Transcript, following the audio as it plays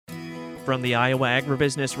From the Iowa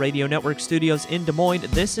Agribusiness Radio Network studios in Des Moines,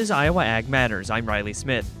 this is Iowa Ag Matters. I'm Riley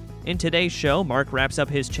Smith. In today's show, Mark wraps up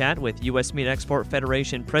his chat with U.S. Meat Export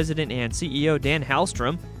Federation President and CEO Dan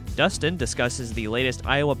Halstrom. Dustin discusses the latest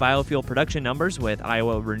Iowa biofuel production numbers with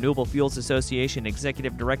Iowa Renewable Fuels Association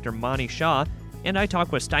Executive Director Monte Shaw. And I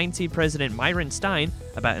talk with Stine Seed President Myron Stine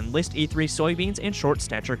about Enlist E3 soybeans and short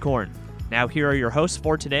stature corn. Now here are your hosts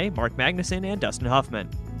for today, Mark Magnuson and Dustin Huffman.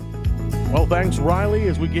 Well, thanks, Riley.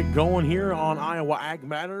 As we get going here on Iowa Ag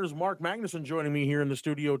Matters, Mark Magnuson joining me here in the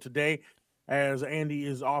studio today as Andy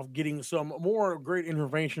is off getting some more great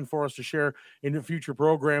information for us to share in the future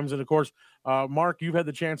programs. And, of course, Mark, you've had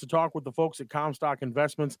the chance to talk with the folks at Comstock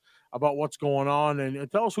Investments about what's going on. And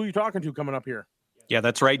tell us who you're talking to coming up here. Yeah,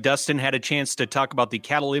 that's right. Dustin had a chance to talk about the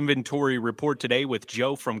cattle inventory report today with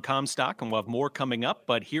Joe from Comstock, and we'll have more coming up,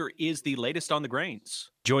 but here is the latest on the grains.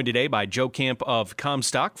 Joined today by Joe Camp of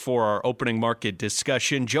Comstock for our opening market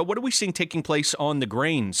discussion. Joe, what are we seeing taking place on the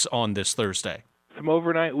grains on this Thursday? Some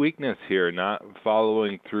overnight weakness here, not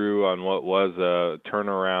following through on what was a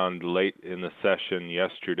turnaround late in the session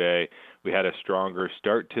yesterday. We had a stronger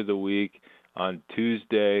start to the week on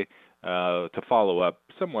Tuesday to follow up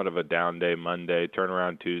somewhat of a down day Monday,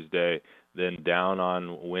 turnaround Tuesday, then down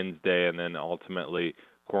on Wednesday, and then ultimately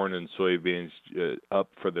corn and soybeans up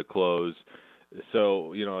for the close.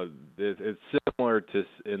 So, you know, it's similar to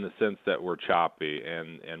in the sense that we're choppy,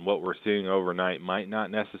 and what we're seeing overnight might not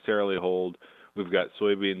necessarily hold. We've got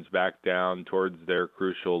soybeans back down towards their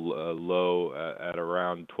crucial low at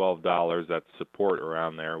around $12. That's support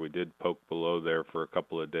around there. We did poke below there for a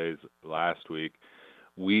couple of days last week.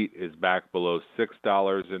 Wheat is back below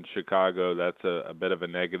 $6 in Chicago. That's a bit of a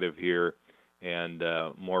negative here, and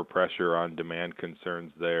more pressure on demand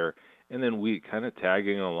concerns there. And then wheat kind of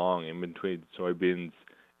tagging along in between soybeans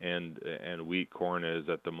and wheat. Corn is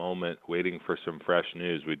at the moment waiting for some fresh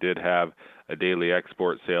news. We did have a daily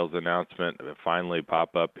export sales announcement finally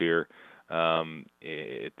pop up here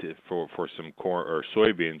for some corn or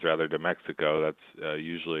soybeans rather to Mexico. That's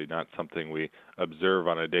usually not something we observe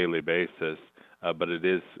on a daily basis. But it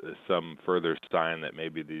is some further sign that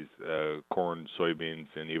maybe these corn, soybeans,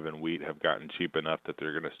 and even wheat have gotten cheap enough that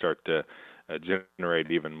they're going to start to generate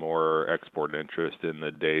even more export interest in the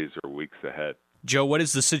days or weeks ahead. Joe, what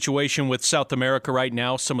is the situation with South America right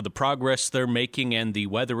now, some of the progress they're making, and the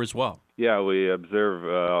weather as well? Yeah, we observe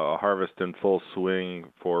a harvest in full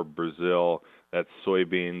swing for Brazil. That's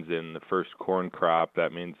soybeans in the first corn crop.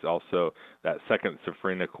 That means also that second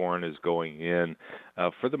safrinha corn is going in.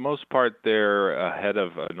 For the most part, they're ahead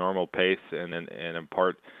of a normal pace, and in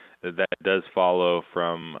part that does follow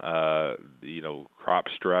from crop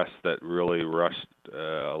stress that really rushed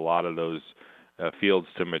a lot of those fields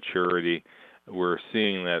to maturity. We're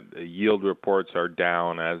seeing that yield reports are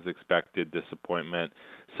down as expected. Disappointment.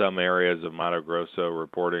 Some areas of Mato Grosso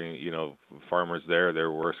reporting, farmers there,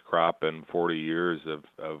 their worst crop in 40 years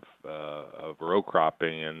of row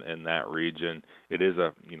cropping in that region. It is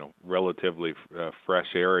a relatively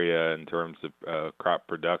fresh area in terms of crop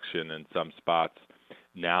production in some spots.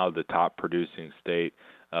 Now the top producing state,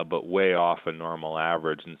 but way off a normal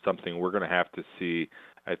average, and something we're going to have to see,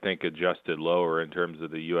 I think, adjusted lower in terms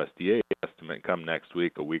of the USDA estimate come next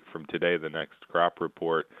week. A week from today, the next crop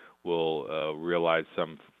report will realize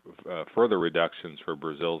some further reductions for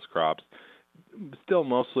Brazil's crops. Still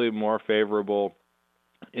mostly more favorable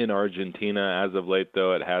in Argentina. As of late,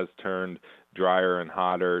 though, it has turned drier and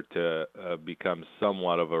hotter to become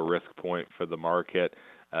somewhat of a risk point for the market.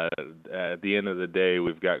 At the end of the day,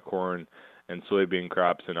 we've got corn and soybean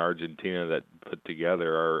crops in Argentina that put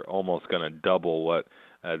together are almost going to double what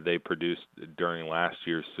they produced during last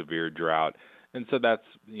year's severe drought. And so that's,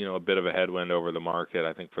 a bit of a headwind over the market.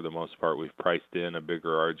 I think for the most part, we've priced in a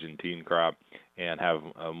bigger Argentine crop and have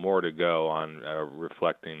more to go on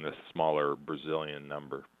reflecting the smaller Brazilian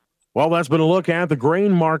number. Well, that's been a look at the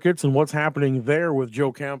grain markets and what's happening there with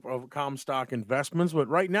Joe Camp of Comstock Investments. But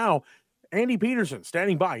right now, Andy Peterson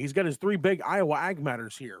standing by. He's got his three big Iowa Ag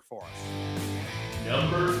Matters here for us.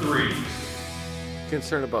 Number 3.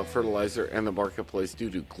 Concern about fertilizer and the marketplace due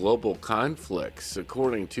to global conflicts,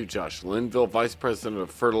 according to Josh Linville, Vice President of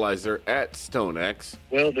Fertilizer at StoneX.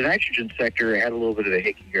 Well, the nitrogen sector had a little bit of a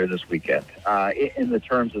hickey here this weekend in the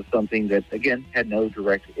terms of something that, again, had no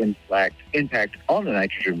direct impact on the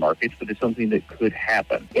nitrogen markets, but it's something that could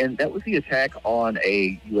happen. And that was the attack on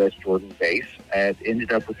a U.S. Jordan base. It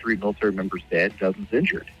ended up with 3 military members dead, dozens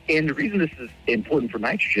injured. And the reason this is important for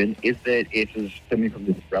nitrogen is that it is stemming from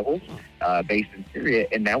the rebels based in Syria,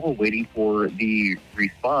 and now we're waiting for the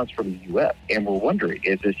response from the U.S. And we're wondering,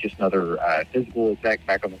 is this just another physical attack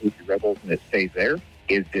back on the Houthi rebels and it stays there?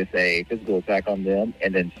 Is this a physical attack on them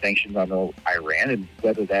and then sanctions on Iran, and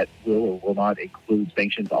whether that will or will not include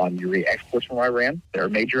sanctions on urea exports from Iran? They're a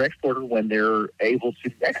major exporter when they're able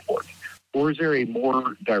to export. Or is there a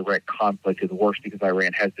more direct conflict in the works because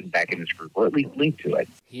Iran has been back in this group, or at least linked to it?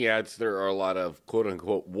 He adds there are a lot of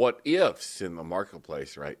quote-unquote what-ifs in the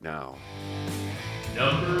marketplace right now.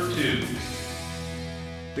 Number 2.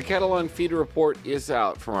 The cattle on feed report is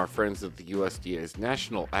out from our friends at the USDA's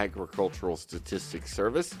National Agricultural Statistics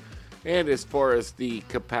Service. And as far as the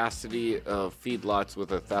capacity of feedlots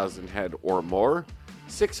with 1,000 head or more,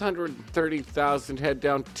 630,000 head,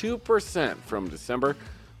 down 2% from December,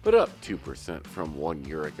 but up 2% from 1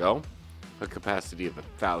 year ago. A capacity of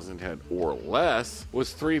 1,000 head or less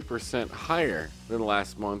was 3% higher than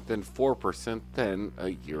last month and 4% than a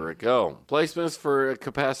year ago. Placements for a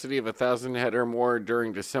capacity of 1,000 head or more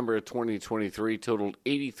during December of 2023 totaled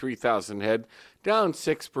 83,000 head, down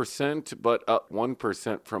 6%, but up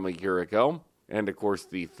 1% from a year ago. And of course,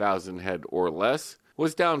 the 1,000 head or less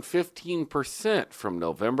was down 15% from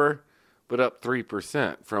November, but up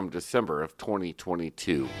 3% from December of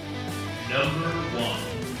 2022. Number 1.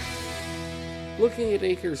 Looking at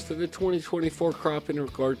acres for the 2024 crop in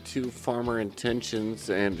regard to farmer intentions,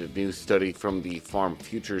 and a new study from the Farm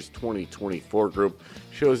Futures 2024 group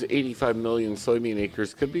shows 85 million soybean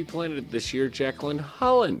acres could be planted this year. Jacqueline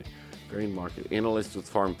Holland, grain market analyst with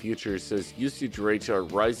Farm Futures, says usage rates are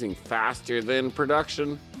rising faster than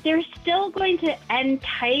production. They're still going to end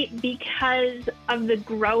tight because of the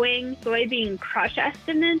growing soybean crush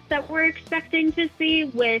estimates that we're expecting to see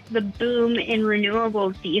with the boom in renewable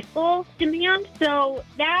diesel demand. So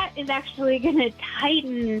that is actually going to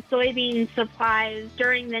tighten soybean supplies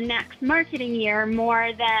during the next marketing year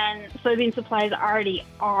more than soybean supplies already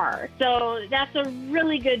are. So that's a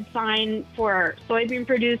really good sign for soybean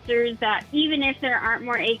producers that even if there aren't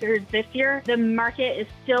more acres this year, the market is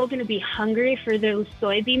still going to be hungry for those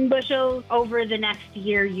soybean bushels over the next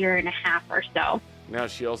year and a half or so. Now,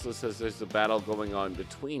 she also says there's a battle going on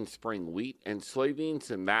between spring wheat and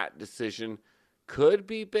soybeans, and that decision could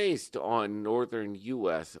be based on northern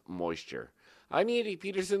U.S. moisture. I'm Andy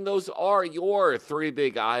Peterson. Those are your 3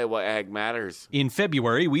 big Iowa Ag Matters. In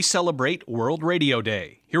February, we celebrate World Radio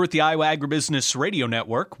Day. Here at the Iowa Agribusiness Radio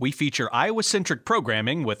Network, we feature Iowa-centric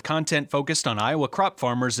programming with content focused on Iowa crop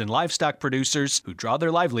farmers and livestock producers who draw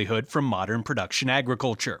their livelihood from modern production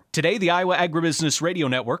agriculture. Today, the Iowa Agribusiness Radio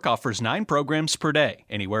Network offers 9 programs per day,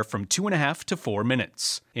 anywhere from 2.5 to 4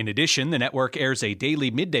 minutes. In addition, the network airs a daily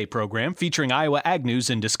midday program featuring Iowa ag news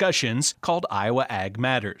and discussions called Iowa Ag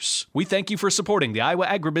Matters. We thank you for supporting the Iowa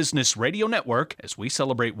Agribusiness Radio Network as we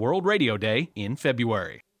celebrate World Radio Day in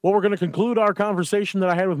February. Well, we're going to conclude our conversation that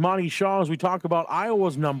I had with Monte Shaw as we talk about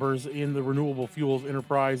Iowa's numbers in the renewable fuels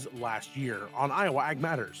enterprise last year on Iowa Ag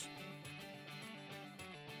Matters.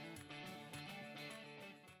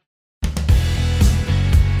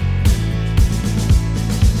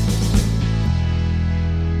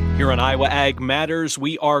 Here on Iowa Ag Matters,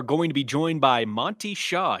 we are going to be joined by Monte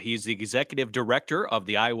Shaw. He's the Executive Director of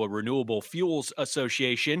the Iowa Renewable Fuels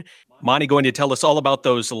Association. Monte going to tell us all about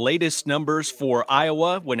those latest numbers for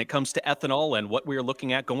Iowa when it comes to ethanol and what we're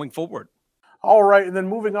looking at going forward. All right, and then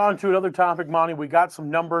moving on to another topic, Monte, we got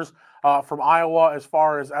some numbers from Iowa as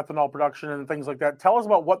far as ethanol production and things like that. Tell us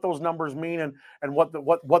about what those numbers mean and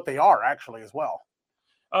what they are actually as well.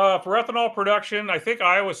 For ethanol production, I think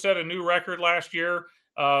Iowa set a new record last year.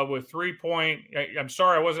 With I'm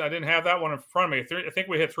sorry, I didn't have that one in front of me. I think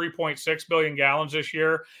we hit 3.6 billion gallons this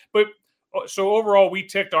year. But so overall, we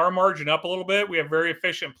ticked our margin up a little bit. We have very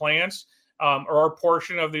efficient plants, or our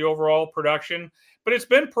portion of the overall production, but it's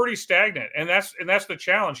been pretty stagnant. And that's the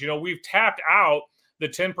challenge. You know, we've tapped out the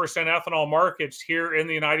 10% ethanol markets here in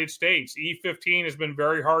the United States. E15 has been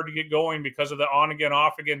very hard to get going because of the on again,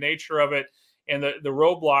 off again nature of it. And the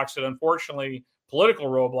roadblocks that unfortunately political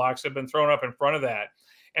roadblocks have been thrown up in front of that.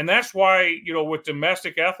 And that's why, you know, with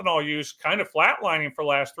domestic ethanol use kind of flatlining for the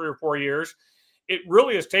last 3 or 4 years, it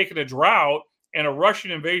really has taken a drought and a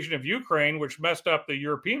Russian invasion of Ukraine, which messed up the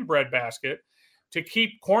European breadbasket, to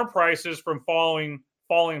keep corn prices from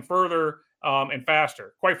falling further and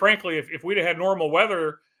faster. Quite frankly, if we'd have had normal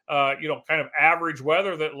weather, kind of average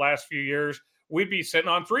weather that last few years, we'd be sitting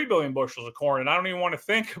on 3 billion bushels of corn. And I don't even want to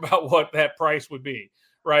think about what that price would be,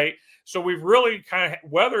 right? So we've really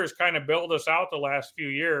weather has kind of bailed us out the last few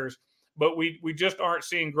years, but we just aren't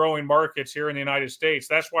seeing growing markets here in the United States.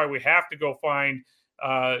 That's why we have to go find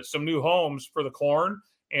some new homes for the corn,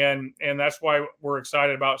 and that's why we're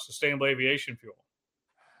excited about sustainable aviation fuel.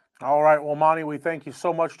 All right. Well, Monte, we thank you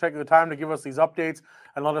so much for taking the time to give us these updates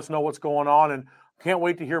and let us know what's going on. And can't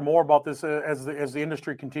wait to hear more about this as the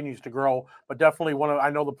industry continues to grow. But definitely I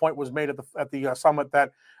know the point was made at the summit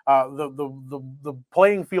that the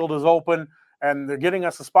playing field is open, and they're getting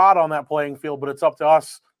us a spot on that playing field, but it's up to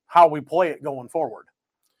us how we play it going forward.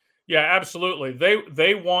 Yeah, absolutely.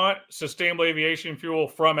 They want sustainable aviation fuel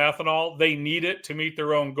from ethanol. They need it to meet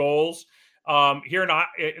their own goals. Here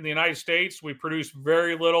in the United States, we produce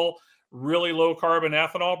very little really low carbon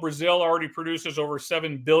ethanol. Brazil already produces over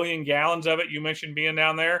 7 billion gallons of it. You mentioned being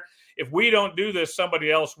down there. If we don't do this,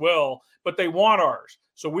 somebody else will, but they want ours.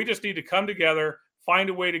 So we just need to come together, find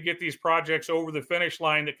a way to get these projects over the finish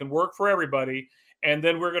line that can work for everybody. And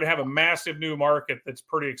then we're going to have a massive new market that's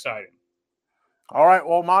pretty exciting. All right.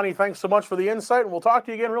 Well, Monte, thanks so much for the insight, and we'll talk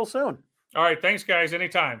to you again real soon. All right. Thanks, guys.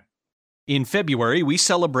 Anytime. In February, we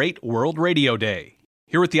celebrate World Radio Day.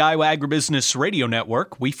 Here at the Iowa Agribusiness Radio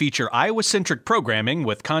Network, we feature Iowa-centric programming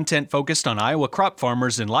with content focused on Iowa crop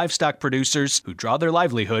farmers and livestock producers who draw their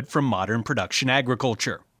livelihood from modern production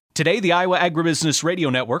agriculture. Today, the Iowa Agribusiness Radio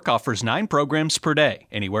Network offers 9 programs per day,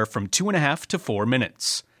 anywhere from 2.5 to 4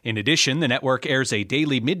 minutes. In addition, the network airs a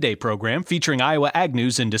daily midday program featuring Iowa ag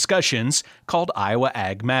news and discussions called Iowa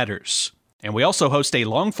Ag Matters. And we also host a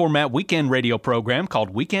long-format weekend radio program called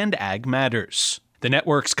Weekend Ag Matters. The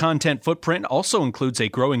network's content footprint also includes a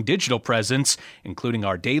growing digital presence, including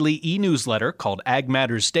our daily e-newsletter called Ag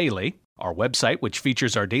Matters Daily, our website, which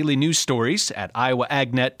features our daily news stories at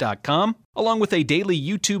iowaagnet.com, along with a daily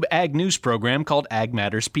YouTube ag news program called Ag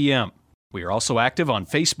Matters PM. We are also active on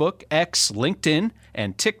Facebook, X, LinkedIn,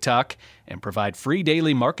 and TikTok, and provide free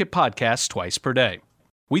daily market podcasts twice per day.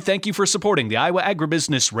 We thank you for supporting the Iowa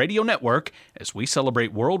Agribusiness Radio Network as we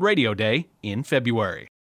celebrate World Radio Day in February.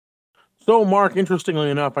 So, Mark,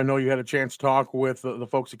 interestingly enough, I know you had a chance to talk with the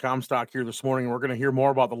folks at Comstock here this morning. We're going to hear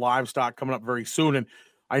more about the livestock coming up very soon. And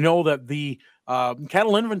I know that the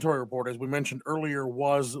cattle inventory report, as we mentioned earlier,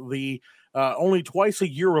 was the only twice a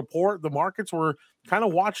year report. The markets were kind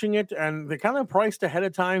of watching it, and they kind of priced ahead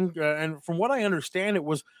of time. And from what I understand, it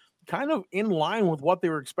was kind of in line with what they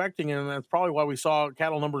were expecting. And that's probably why we saw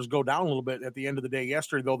cattle numbers go down a little bit at the end of the day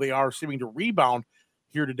yesterday, though they are seeming to rebound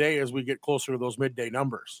here today as we get closer to those midday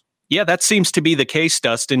numbers. Yeah, that seems to be the case,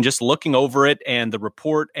 Dustin. Just looking over it and the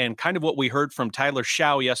report and kind of what we heard from Tyler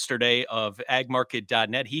Schau yesterday of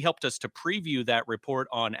agmarket.net. He helped us to preview that report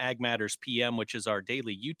on Ag Matters PM, which is our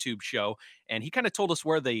daily YouTube show. And he kind of told us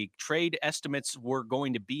where the trade estimates were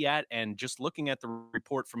going to be at. And just looking at the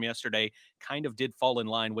report from yesterday kind of did fall in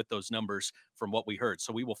line with those numbers from what we heard.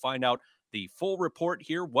 So we will find out the full report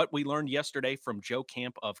here, what we learned yesterday from Joe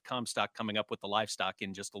Camp of Comstock, coming up with the livestock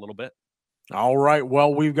in just a little bit. All right.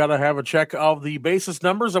 Well, we've got to have a check of the basis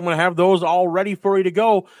numbers. I'm going to have those all ready for you to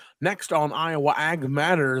go next on Iowa Ag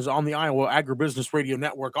Matters on the Iowa Agribusiness Radio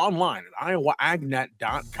Network, online at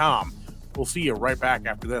iowaagnet.com. We'll see you right back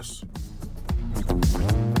after this.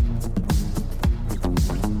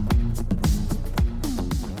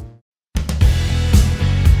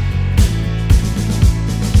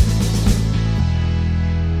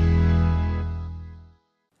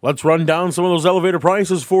 Let's run down some of those elevator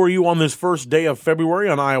prices for you on this first day of February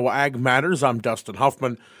on Iowa Ag Matters. I'm Dustin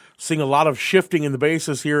Huffman. Seeing a lot of shifting in the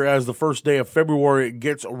basis here as the first day of February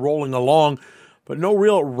gets rolling along, but no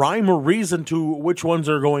real rhyme or reason to which ones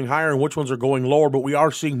are going higher and which ones are going lower, but we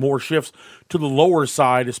are seeing more shifts to the lower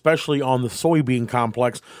side, especially on the soybean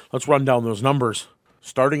complex. Let's run down those numbers.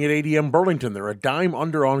 Starting at ADM Burlington, they're a dime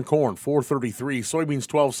under on corn, $4.33. Soybeans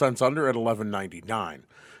 12 cents under at $11.99.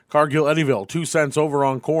 Cargill Eddyville, 2 cents over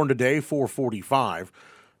on corn today, $4.45.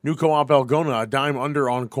 New Co-op Algona, a dime under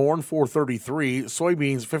on corn, $4.33.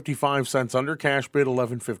 Soybeans, 55 cents under, cash bid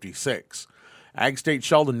 $11.56. Ag State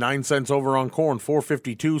Sheldon, 9 cents over on corn,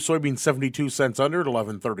 $4.52. Soybeans, 72 cents under at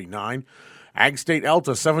 $11.39. Ag State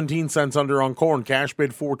Elta, 17 cents under on corn, cash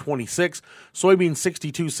bid $4.26. Soybeans,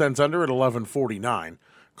 62 cents under at $11.49.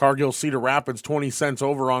 Cargill Cedar Rapids, 20 cents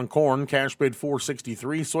over on corn, cash bid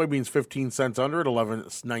 $4.63, soybeans 15 cents under at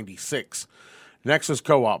 $11.96. Nexus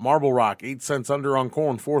Co-op, Marble Rock, 8 cents under on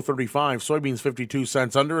corn, $4.35, soybeans 52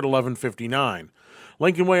 cents under at $11.59.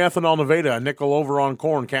 Lincoln Way Ethanol Nevada, a nickel over on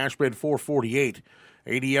corn, cash bid $4.48.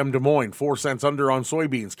 ADM Des Moines, 4 cents under on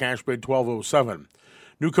soybeans, cash bid $12.07.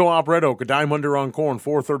 New Co-op Red Oak, a dime under on corn,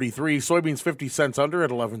 $4.33, soybeans 50 cents under at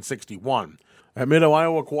 $11.61. At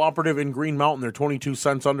Mid-Iowa Cooperative in Green Mountain, they're 22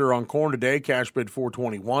 cents under on corn today, cash bid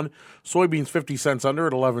 $4.21. Soybeans 50 cents under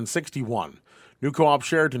at $11.61. New Co-op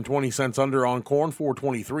Sheraton, 20 cents under on corn,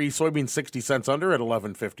 $4.23. Soybeans 60 cents under at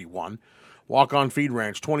 $11.51. Walk-On Feed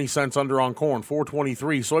Ranch, 20 cents under on corn, $4.23.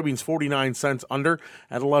 Soybeans 49 cents under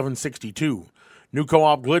at $11.62. New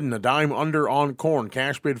Co-op Glidden, a dime under on corn.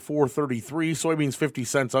 Cash bid $4.33. Soybeans 50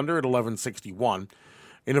 cents under at $11.61.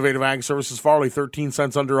 Innovative Ag Services Farley 13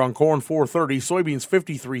 cents under on corn, $4.30. Soybeans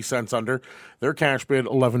 53 cents under. Their cash bid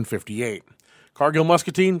 $11.58. Cargill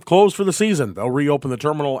Muscatine closed for the season. They'll reopen the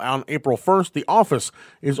terminal on April 1st. The office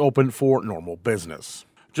is open for normal business.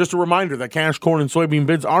 Just a reminder that cash corn and soybean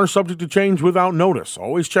bids are subject to change without notice.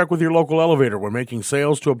 Always check with your local elevator when making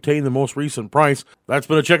sales to obtain the most recent price. That's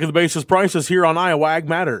been a check of the basis prices here on Iowa Ag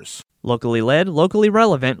Matters. Locally led, locally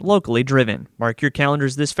relevant, locally driven. Mark your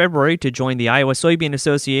calendars this February to join the Iowa Soybean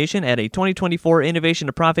Association at a 2024 Innovation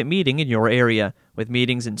to Profit meeting in your area. With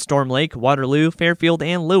meetings in Storm Lake, Waterloo, Fairfield,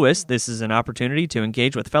 and Lewis, this is an opportunity to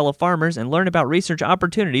engage with fellow farmers and learn about research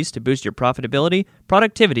opportunities to boost your profitability,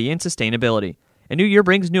 productivity, and sustainability. A new year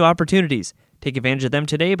brings new opportunities. Take advantage of them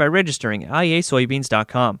today by registering at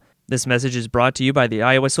iasoybeans.com. This message is brought to you by the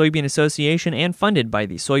Iowa Soybean Association and funded by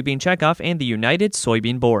the Soybean Checkoff and the United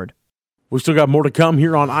Soybean Board. We've still got more to come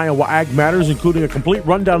here on Iowa Ag Matters, including a complete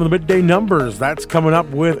rundown of the midday numbers. That's coming up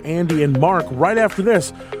with Andy and Mark right after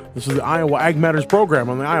this. This is the Iowa Ag Matters program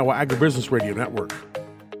on the Iowa Agribusiness Radio Network.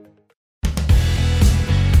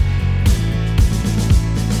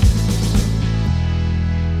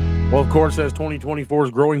 Well, of course, as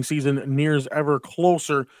 2024's growing season nears ever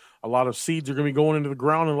closer, a lot of seeds are going to be going into the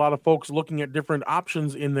ground, and a lot of folks looking at different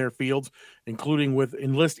options in their fields, including with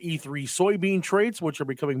Enlist E3 soybean traits, which are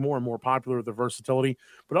becoming more and more popular with their versatility,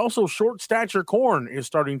 but also short stature corn is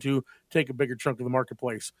starting to take a bigger chunk of the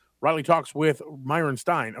marketplace. Riley talks with Myron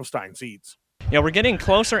Stine of Stine Seeds. Yeah, we're getting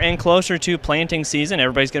closer and closer to planting season.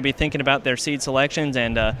 Everybody's going to be thinking about their seed selections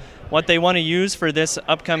and what they want to use for this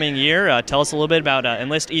upcoming year. Tell us a little bit about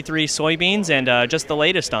Enlist E3 soybeans and just the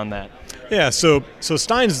latest on that. Yeah, so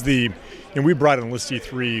Stine's we brought Enlist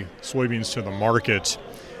E3 soybeans to the market,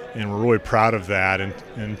 and we're really proud of that.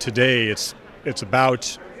 And today it's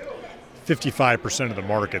about 55% of the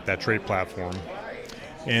market, that trait platform.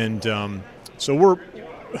 And so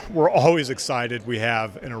we're always excited. We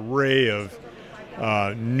have an array of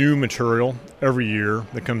new material every year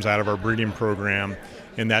that comes out of our breeding program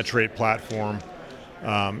in that trait platform.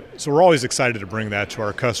 So we're always excited to bring that to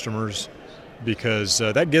our customers because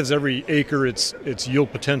that gives every acre its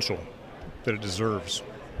yield potential that it deserves.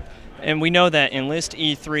 And we know that Enlist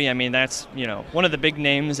E3, that's one of the big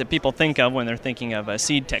names that people think of when they're thinking of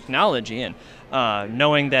seed technology, and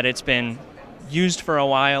knowing that it's been used for a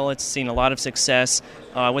while, it's seen a lot of success.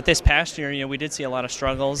 With this past year, we did see a lot of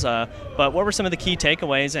struggles, but what were some of the key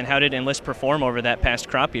takeaways, and how did Enlist perform over that past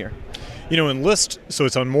crop year? Enlist, so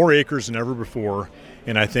it's on more acres than ever before,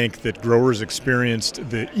 and I think that growers experienced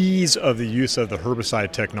the ease of the use of the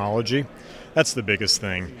herbicide technology. That's the biggest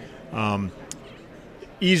thing.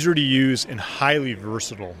 Easier to use and highly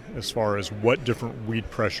versatile as far as what different weed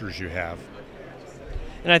pressures you have.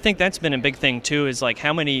 And I think that's been a big thing too, is like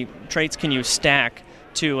how many traits can you stack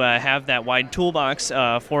to have that wide toolbox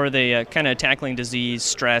for the kind of tackling disease,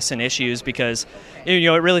 stress, and issues, because it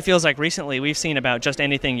really feels like recently we've seen about just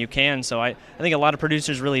anything you can. So I think a lot of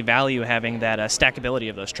producers really value having that stackability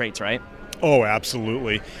of those traits, right? Oh,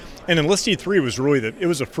 absolutely. And Enlist E3 was really it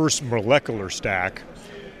was the first molecular stack.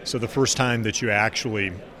 So the first time that you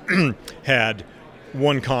actually had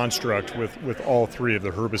one construct with all three of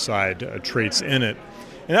the herbicide traits in it.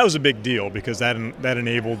 And that was a big deal because that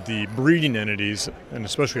enabled the breeding entities, and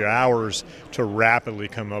especially ours, to rapidly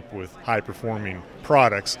come up with high-performing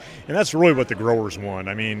products. And that's really what the growers want.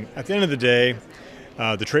 At the end of the day,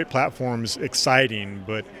 the trait platform's exciting,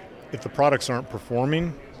 but if the products aren't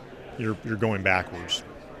performing, you're going backwards.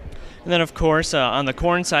 And then, of course, on the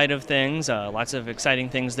corn side of things, lots of exciting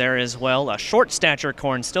things there as well. Short stature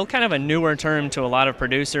corn, still kind of a newer term to a lot of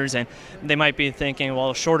producers, and they might be thinking,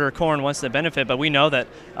 well, shorter corn, what's the benefit? But we know that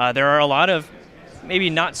there are a lot of maybe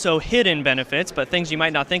not so hidden benefits, but things you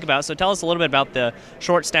might not think about. So tell us a little bit about the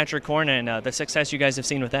short stature corn and the success you guys have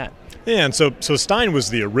seen with that. Yeah, and so Stine was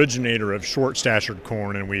the originator of short statured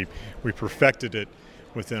corn, and we perfected it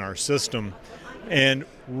within our system. And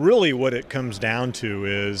really what it comes down to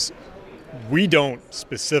is we don't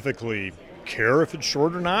specifically care if it's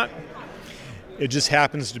short or not. It just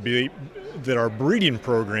happens to be that our breeding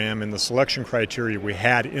program and the selection criteria we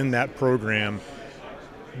had in that program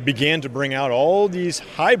began to bring out all these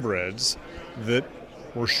hybrids that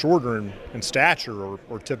were shorter in stature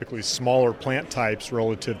or typically smaller plant types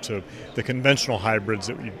relative to the conventional hybrids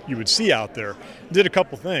that you would see out there. Did a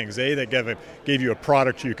couple things. They gave you a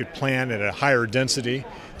product you could plant at a higher density,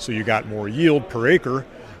 so you got more yield per acre,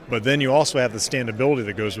 but then you also have the standability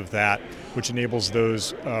that goes with that, which enables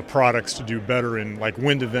those products to do better in like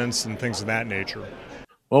wind events and things of that nature.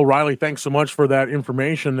 Well, Riley, thanks so much for that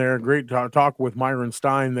information there. Great talk with Myron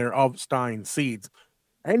Stine there of Stine Seeds.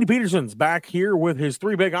 Andy Peterson's back here with his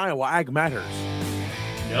 3 big Iowa Ag Matters.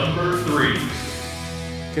 Number 3.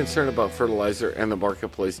 Concern about fertilizer and the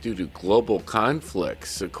marketplace due to global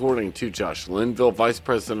conflicts, according to Josh Linville, Vice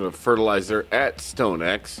President of Fertilizer at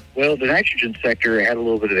StoneX. Well, the nitrogen sector had a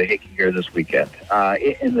little bit of a hickey here this weekend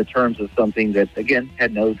in the terms of something that, again,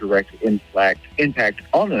 had no direct impact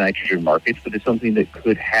on the nitrogen markets, but it's something that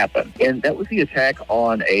could happen. And that was the attack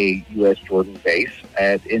on a U.S. Jordan base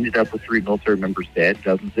that ended up with 3 military members dead,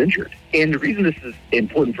 dozens injured. And the reason this is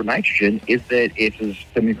important for nitrogen is that it is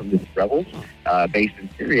coming from the rebels based in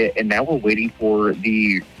Syria, and now we're waiting for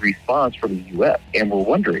the response from the U.S. And we're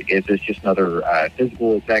wondering, is this just another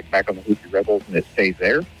physical attack back on the Houthi rebels and it stays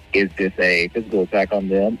there? Is this a physical attack on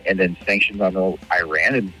them and then sanctions on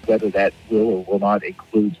Iran, and whether that will or will not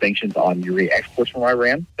include sanctions on urea exports from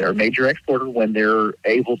Iran? They're a major exporter when they're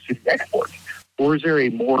able to export. Or is there a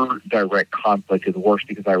more direct conflict in the works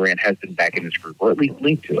because Iran has been back in this group, or at least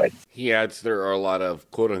linked to it? He adds there are a lot of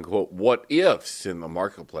quote-unquote what-ifs in the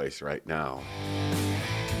marketplace right now.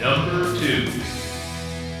 Number 2.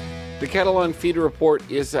 The cattle on feed report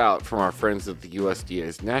is out from our friends at the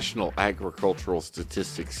USDA's National Agricultural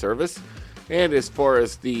Statistics Service. And as far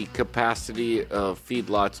as the capacity of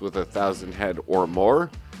feedlots with 1,000 head or more,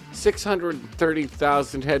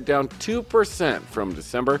 630,000 head, down 2% from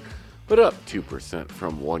December, but up 2%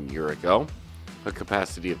 from 1 year ago. A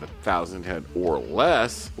capacity of 1,000 head or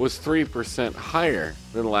less was 3% higher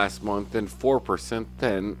than last month and 4%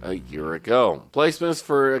 than a year ago. Placements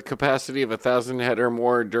for a capacity of 1,000 head or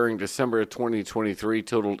more during December of 2023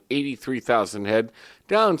 totaled 83,000 head,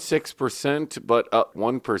 down 6%, but up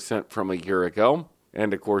 1% from a year ago.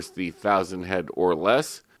 And of course, the 1,000 head or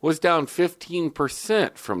less was down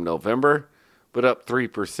 15% from November, but up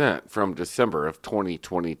 3% from December of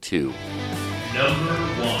 2022. Number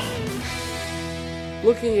 1.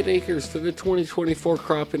 Looking at acres for the 2024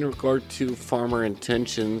 crop in regard to farmer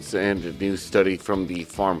intentions, and a new study from the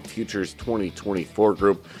Farm Futures 2024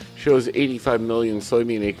 group shows 85 million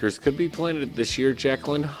soybean acres could be planted this year.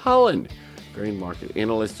 Jacqueline Holland, grain market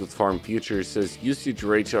analyst with Farm Futures, says usage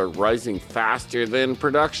rates are rising faster than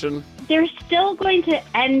production. They're still going to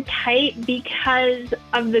end tight because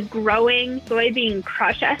of the growing soybean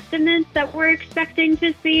crush estimates that we're expecting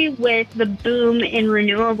to see with the boom in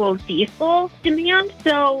renewable diesel demand.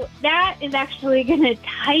 So that is actually going to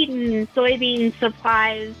tighten soybean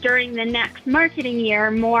supplies during the next marketing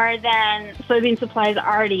year more than soybean supplies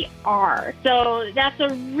already are. So that's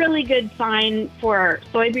a really good sign for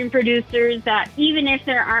soybean producers that even if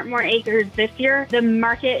there aren't more acres this year, the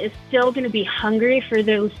market is still going to be hungry for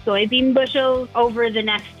those soybean bushels over the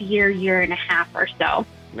next year and a half or so.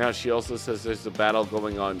 Now, she also says there's a battle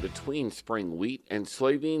going on between spring wheat and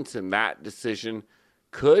soybeans, and that decision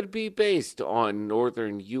could be based on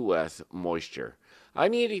northern U.S. moisture.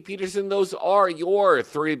 I'm Andy Peterson. Those are your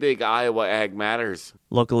 3 big Iowa Ag Matters.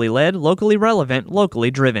 Locally led, locally relevant, locally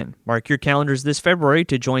driven. Mark your calendars this February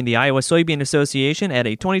to join the Iowa Soybean Association at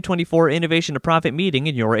a 2024 Innovation to Profit meeting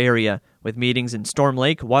in your area. With meetings in Storm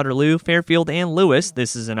Lake, Waterloo, Fairfield, and Lewis,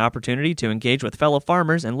 this is an opportunity to engage with fellow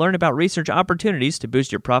farmers and learn about research opportunities to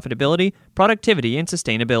boost your profitability, productivity, and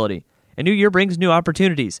sustainability. A new year brings new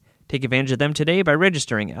opportunities. Take advantage of them today by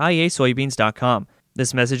registering at iasoybeans.com.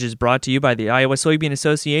 This message is brought to you by the Iowa Soybean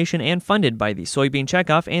Association and funded by the Soybean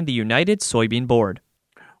Checkoff and the United Soybean Board.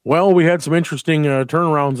 Well, we had some interesting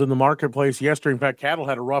turnarounds in the marketplace yesterday. In fact, cattle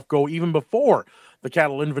had a rough go even before the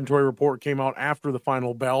cattle inventory report came out after the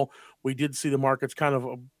final bell. We did see the markets kind of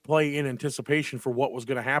play in anticipation for what was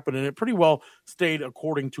going to happen, and it pretty well stayed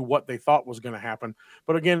according to what they thought was going to happen.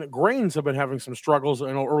 But again, grains have been having some struggles.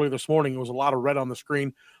 I know early this morning it was a lot of red on the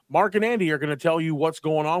screen. Mark and Andy are going to tell you what's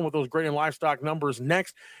going on with those grain and livestock numbers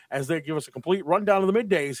next as they give us a complete rundown of the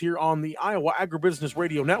middays here on the Iowa Agribusiness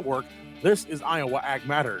Radio Network. This is Iowa Ag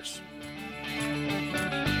Matters.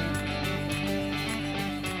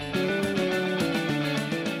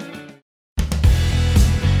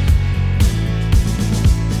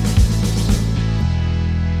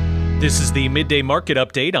 This is the Midday Market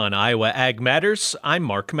Update on Iowa Ag Matters. I'm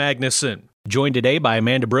Mark Magnuson. Joined today by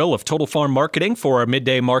Amanda Brill of Total Farm Marketing for our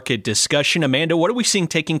Midday Market discussion. Amanda, what are we seeing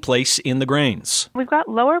taking place in the grains? We've got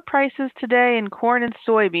lower prices today in corn and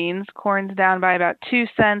soybeans. Corn's down by about 2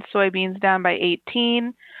 cents, soybeans down by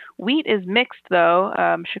 18. Wheat is mixed, though.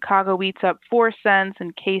 Chicago wheat's up 4 cents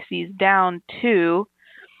and Casey's down 2.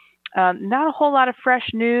 Not a whole lot of fresh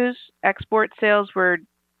news. Export sales were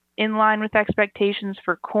in line with expectations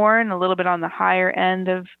for corn, a little bit on the higher end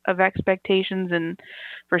of expectations, and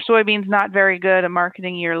for soybeans, not very good, a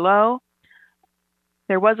marketing year low.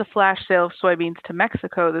 There was a flash sale of soybeans to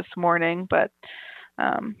Mexico this morning, but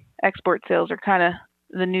export sales are kind of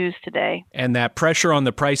the news today. And that pressure on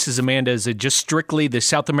the prices, Amanda, is it just strictly the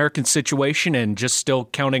South American situation and just still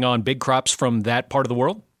counting on big crops from that part of the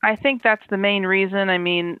world? I think that's the main reason. I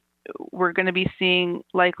mean, we're going to be seeing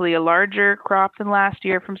likely a larger crop than last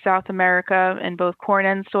year from South America in both corn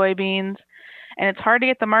and soybeans. And it's hard to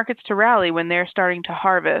get the markets to rally when they're starting to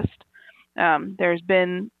harvest. There's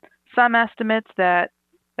been some estimates that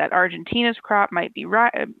Argentina's crop might be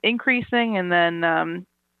increasing, and then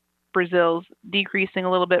Brazil's decreasing a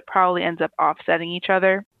little bit, probably ends up offsetting each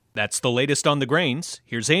other. That's the latest on the grains.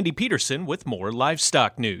 Here's Andy Peterson with more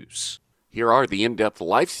livestock news. Here are the in-depth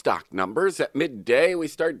livestock numbers. At midday, we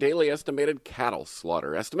start daily estimated cattle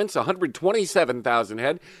slaughter estimates, 127,000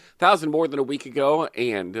 head, 1,000 more than a week ago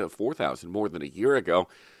and 4,000 more than a year ago.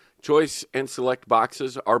 Choice and select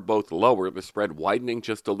boxes are both lower, the spread widening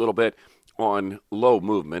just a little bit on low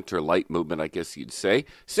movement, or light movement, I guess you'd say.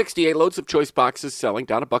 68 loads of choice boxes selling,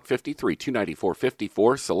 down $1.53,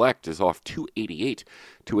 $294.54. Select is off $288,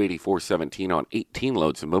 $284.17 on 18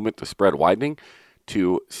 loads of movement, the spread widening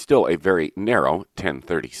to still a very narrow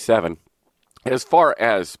 1037. As far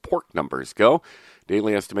as pork numbers go,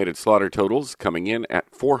 daily estimated slaughter totals coming in at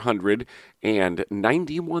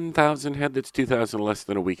 491,000 head. That's 2,000 less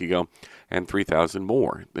than a week ago and 3,000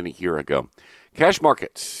 more than a year ago. Cash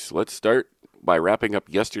markets. Let's start by wrapping up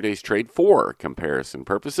yesterday's trade for comparison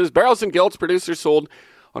purposes. Barrels and gilts, producers sold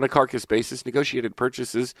on a carcass basis. Negotiated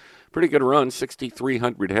purchases, pretty good run,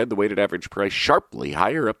 6,300 head. The weighted average price sharply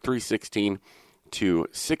higher, up 316 to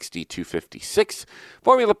 62.56.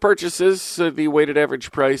 Formula purchases, the weighted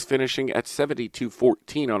average price finishing at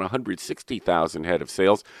 72.14 on 160,000 head of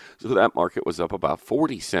sales. So that market was up about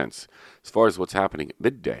 40 cents. As far as what's happening at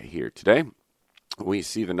midday here today, we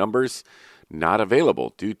see the numbers not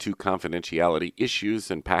available due to confidentiality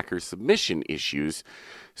issues and packer submission issues.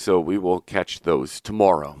 So we will catch those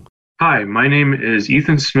tomorrow. Hi, my name is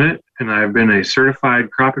Ethan Smith, and I've been a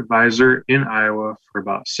certified crop advisor in Iowa for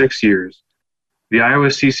about 6 years. The Iowa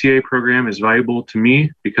CCA program is valuable to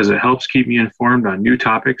me because it helps keep me informed on new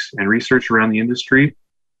topics and research around the industry,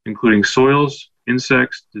 including soils,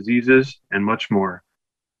 insects, diseases, and much more.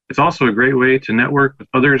 It's also a great way to network with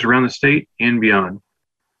others around the state and beyond.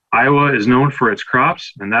 Iowa is known for its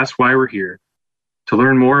crops, and that's why we're here. To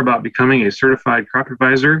learn more about becoming a certified crop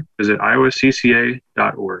advisor, visit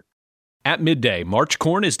iowacca.org. At midday, March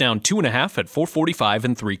corn is down 2.5 at 445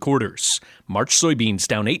 3/4. March soybeans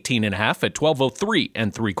down 18.5 at 1203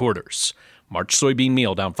 3/4. March soybean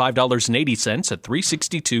meal down $5.80 at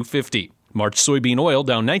 362.50. March soybean oil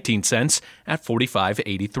down 19 cents at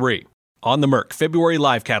 45.83. On the Merc, February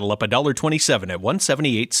live cattle up $1.27 at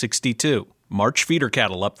 178.62. March feeder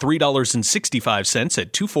cattle up $3.65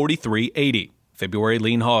 at 243.80. February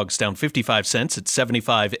lean hogs down 55 cents at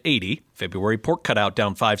 75.80. February pork cutout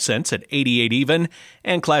down 5 cents at 88 even.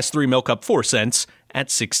 And Class 3 milk up 4 cents at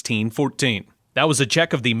 16.14. That was a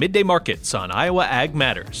check of the midday markets on Iowa Ag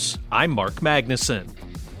Matters. I'm Mark Magnuson.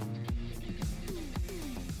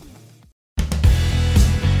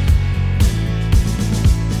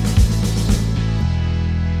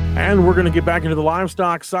 And we're going to get back into the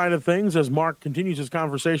livestock side of things as Mark continues his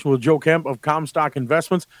conversation with Joe Kemp of Comstock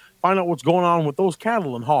Investments. Find out what's going on with those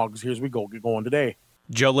cattle and hogs. Here's we go. Get going today.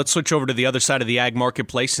 Joe, let's switch over to the other side of the ag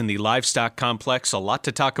marketplace in the livestock complex. A lot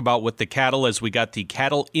to talk about with the cattle as we got the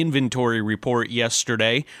cattle inventory report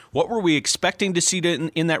yesterday. What were we expecting to see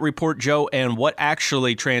in that report, Joe, and what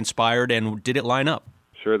actually transpired, and did it line up?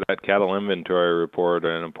 Sure, that cattle inventory report,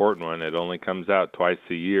 an important one. It only comes out twice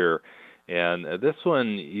a year. And this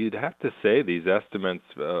one, you'd have to say these estimates,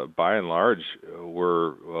 by and large,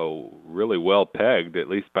 were really well pegged, at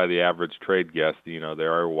least by the average trade guest. You know,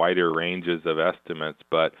 there are wider ranges of estimates,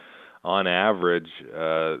 but on average,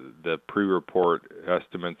 the pre-report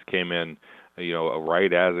estimates came in,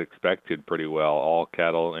 right as expected pretty well. All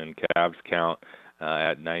cattle and calves count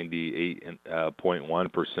at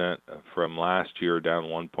 98.1% from last year, down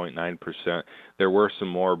 1.9%. There were some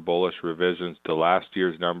more bullish revisions to last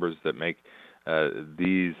year's numbers that make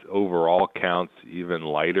these overall counts even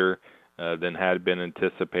lighter than had been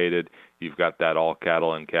anticipated. You've got that all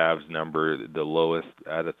cattle and calves number, the lowest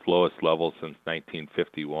at its lowest level since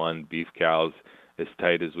 1951. Beef cows as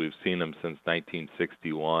tight as we've seen them since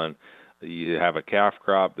 1961. You have a calf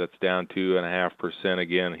crop that's down 2.5%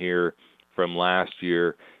 again here from last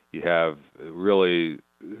year. You have really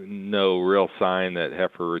no real sign that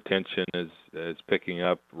heifer retention is picking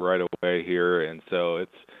up right away here, and so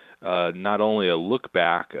it's not only a look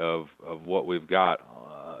back of what we've got,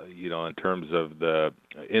 in terms of the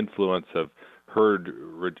influence of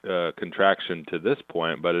herd contraction to this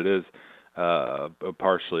point, but it is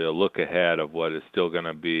partially a look ahead of what is still going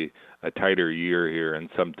to be a tighter year here and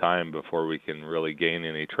some time before we can really gain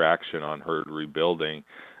any traction on herd rebuilding.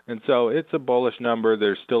 And so it's a bullish number.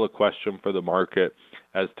 There's still a question for the market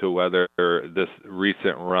as to whether this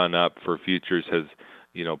recent run up for futures has,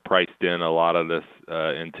 priced in a lot of this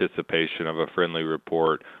anticipation of a friendly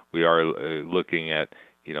report. We are looking at,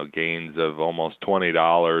 gains of almost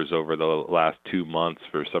 $20 over the last 2 months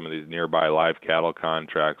for some of these nearby live cattle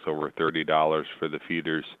contracts, over $30 for the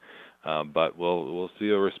feeders. But we'll see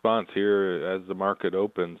a response here as the market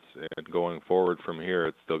opens, and going forward from here,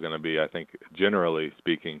 it's still going to be, I think, generally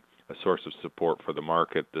speaking, a source of support for the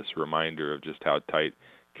market, this reminder of just how tight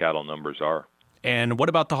cattle numbers are. And what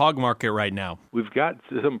about the hog market right now? We've got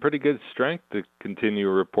some pretty good strength to continue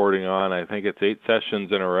reporting on. I think it's 8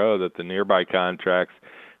 sessions in a row that the nearby contracts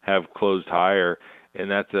have closed higher, and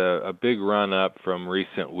that's a big run up from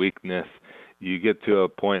recent weakness. You get to a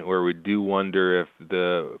point where we do wonder if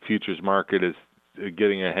the futures market is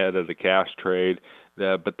getting ahead of the cash trade,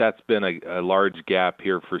 but that's been a large gap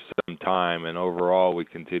here for some time, and overall we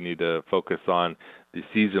continue to focus on the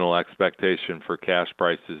seasonal expectation for cash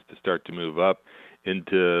prices to start to move up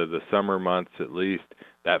into the summer months at least.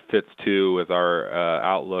 That fits too with our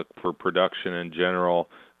outlook for production in general,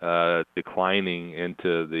 declining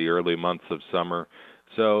into the early months of summer.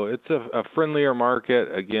 So it's a friendlier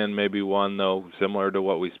market, again, maybe one, though, similar to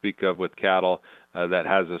what we speak of with cattle, that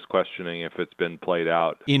has us questioning if it's been played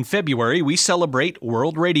out. In February, we celebrate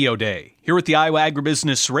World Radio Day. Here at the Iowa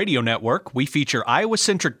Agribusiness Radio Network, we feature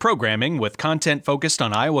Iowa-centric programming with content focused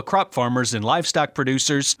on Iowa crop farmers and livestock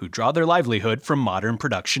producers who draw their livelihood from modern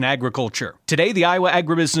production agriculture. Today, the Iowa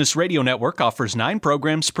Agribusiness Radio Network offers 9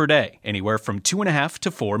 programs per day, anywhere from 2.5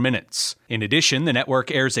 to 4 minutes. In addition, the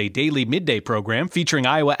network airs a daily midday program featuring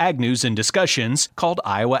Iowa ag news and discussions called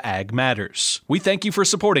Iowa Ag Matters. We thank you for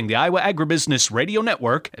supporting the Iowa Agribusiness Radio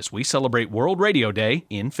Network as we celebrate World Radio Day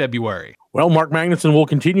in February. Well, Mark Magnuson will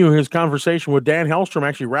continue his conversation with Dan Halstrom,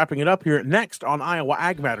 actually wrapping it up here next on Iowa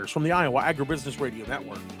Ag Matters from the Iowa Agribusiness Radio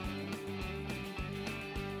Network.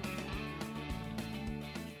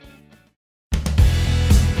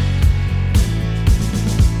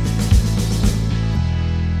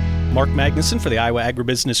 Mark Magnuson for the Iowa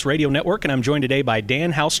Agribusiness Radio Network, and I'm joined today by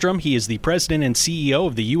Dan Halstrom. He is the president and CEO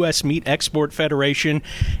of the U.S. Meat Export Federation.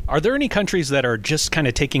 Are there any countries that are just kind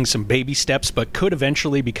of taking some baby steps but could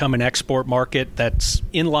eventually become an export market that's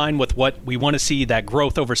in line with what we want to see, that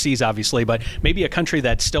growth overseas, obviously, but maybe a country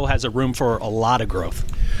that still has a room for a lot of growth?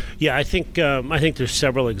 Yeah, I think there's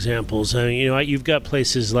several examples. You've got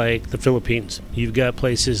places like the Philippines. You've got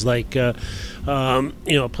places like a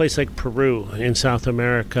place like Peru in South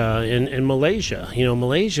America and Malaysia.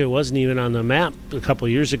 Malaysia wasn't even on the map a couple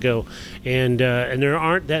of years ago, and there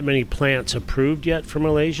aren't that many plants approved yet for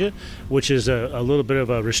Malaysia, which is a little bit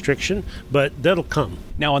of a restriction, but that'll come.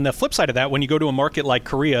 Now, on the flip side of that, when you go to a market like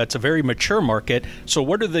Korea, it's a very mature market. So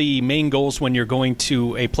what are the main goals when you're going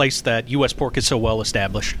to a place that U.S. pork is so well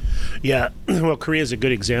established? Yeah, well, Korea is a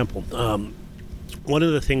good example. One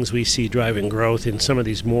of the things we see driving growth in some of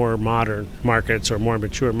these more modern markets or more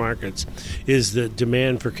mature markets is the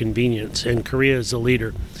demand for convenience, and Korea is a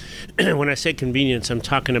leader. When I say convenience, I'm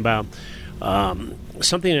talking about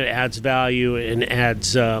something that adds value and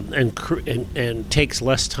adds and takes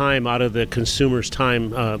less time out of the consumer's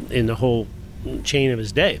time in the whole chain of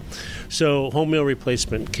his day. So home meal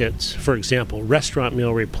replacement kits, for example, restaurant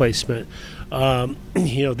meal replacement,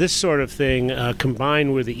 this sort of thing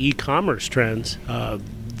combined with the e-commerce trends,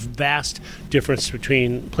 vast difference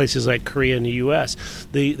between places like Korea and the U.S.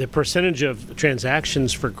 The percentage of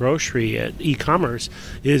transactions for grocery at e-commerce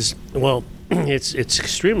is, it's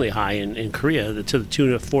extremely high in Korea, to the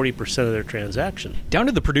tune of 40% of their transactions. Down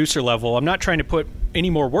to the producer level, I'm not trying to put any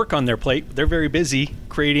more work on their plate. They're very busy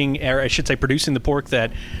producing the pork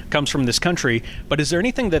that comes from this country. But is there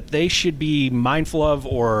anything that they should be mindful of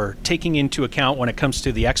or taking into account when it comes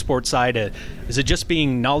to the export side? Is it just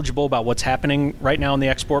being knowledgeable about what's happening right now in the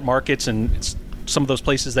export markets and some of those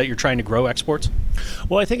places that you're trying to grow exports?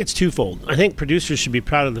 Well, I think it's twofold. I think producers should be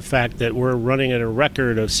proud of the fact that we're running at a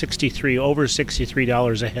record of over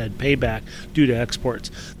 $63 a head payback due to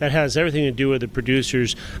exports. That has everything to do with the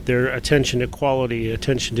producers, their attention to quality,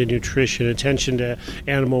 attention to nutrition, attention to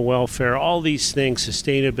animal welfare, all these things,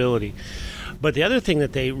 sustainability. But the other thing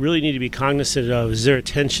that they really need to be cognizant of is their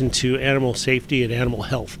attention to animal safety and animal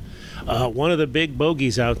health. One of the big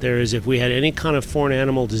bogeys out there is if we had any kind of foreign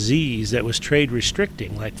animal disease that was trade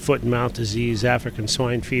restricting, like foot and mouth disease, African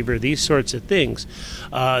swine fever, these sorts of things,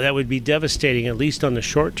 that would be devastating, at least on the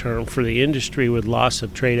short term, for the industry with loss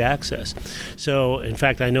of trade access. So, in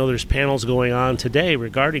fact, I know there's panels going on today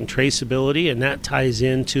regarding traceability, and that ties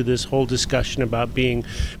into this whole discussion about being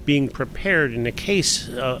prepared in the case,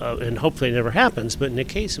 and hopefully it never happens, but in the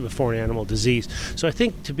case of a foreign animal disease. So I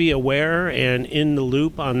think to be aware and in the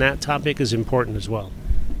loop on that topic is important as well.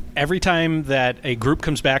 Every time that a group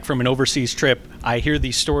comes back from an overseas trip, I hear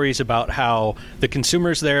these stories about how the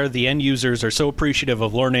consumers there, the end users, are so appreciative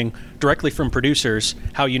of learning directly from producers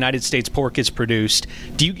how United States pork is produced.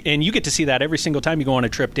 And you get to see that every single time you go on a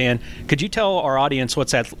trip, Dan. Could you tell our audience what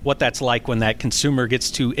that's like when that consumer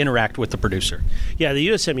gets to interact with the producer? Yeah, the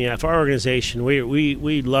USMEF, our organization,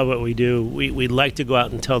 we love what we do. We like to go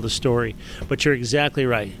out and tell the story. But you're exactly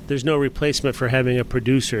right. There's no replacement for having a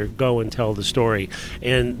producer go and tell the story.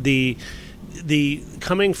 And the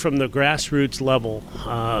coming from the grassroots level,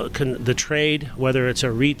 the trade, whether it's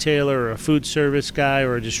a retailer or a food service guy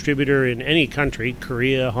or a distributor in any country,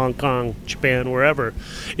 Korea, Hong Kong, Japan, wherever,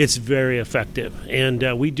 it's very effective.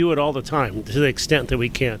 And we do it all the time to the extent that we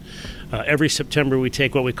can. Every September, we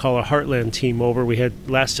take what we call a Heartland team over.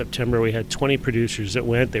 Last September, we had 20 producers that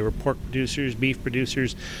went. They were pork producers, beef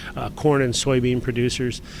producers, corn and soybean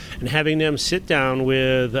producers. And having them sit down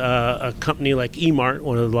with a company like E-Mart,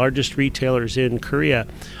 one of the largest retailers in Korea,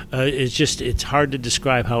 it's hard to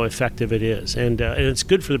describe how effective it is. And it's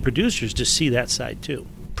good for the producers to see that side, too.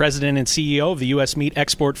 President and CEO of the U.S. Meat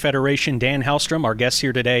Export Federation, Dan Halstrom, our guest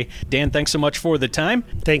here today. Dan, thanks so much for the time.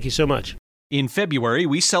 Thank you so much. In February,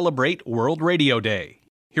 we celebrate World Radio Day.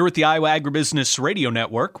 Here at the Iowa Agribusiness Radio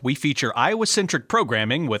Network, we feature Iowa-centric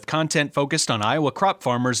programming with content focused on Iowa crop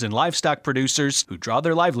farmers and livestock producers who draw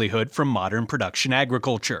their livelihood from modern production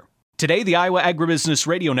agriculture. Today, the Iowa Agribusiness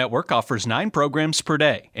Radio Network offers 9 programs per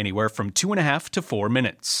day, anywhere from 2.5 to 4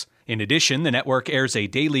 minutes. In addition, the network airs a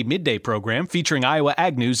daily midday program featuring Iowa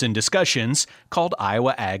ag news and discussions called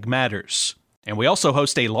Iowa Ag Matters. And we also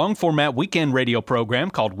host a long-format weekend radio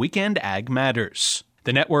program called Weekend Ag Matters.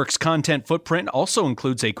 The network's content footprint also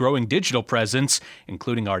includes a growing digital presence,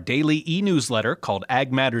 including our daily e-newsletter called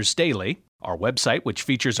Ag Matters Daily, our website, which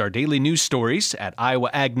features our daily news stories at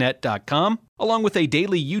iowaagnet.com, along with a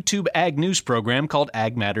daily YouTube ag news program called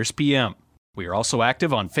Ag Matters PM. We are also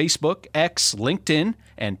active on Facebook, X, LinkedIn,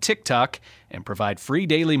 and TikTok, and provide free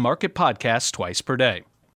daily market podcasts twice per day.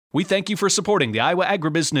 We thank you for supporting the Iowa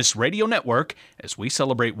Agribusiness Radio Network as we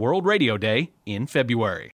celebrate World Radio Day in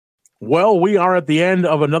February. Well, we are at the end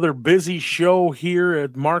of another busy show here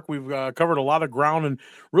at Mark. We've covered a lot of ground and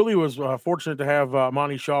really was fortunate to have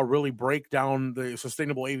Monte Shaw really break down the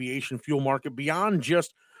sustainable aviation fuel market beyond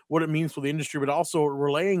just what it means for the industry, but also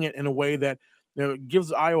relaying it in a way that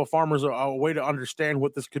gives Iowa farmers a way to understand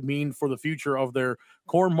what this could mean for the future of their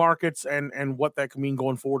corn markets and what that could mean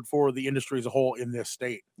going forward for the industry as a whole in this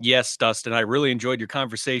state. Yes, Dustin, I really enjoyed your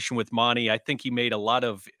conversation with Monte. I think he made a lot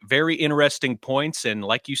of very interesting points. And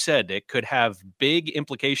like you said, it could have big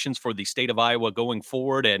implications for the state of Iowa going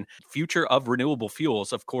forward. And future of renewable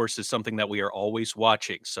fuels, of course, is something that we are always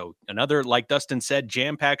watching. So another, like Dustin said,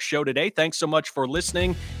 jam-packed show today. Thanks so much for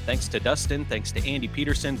listening. Thanks to Dustin. Thanks to Andy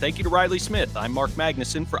Peterson. Thank you to Riley Smith. I'm Mark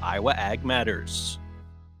Magnuson for Iowa Ag Matters.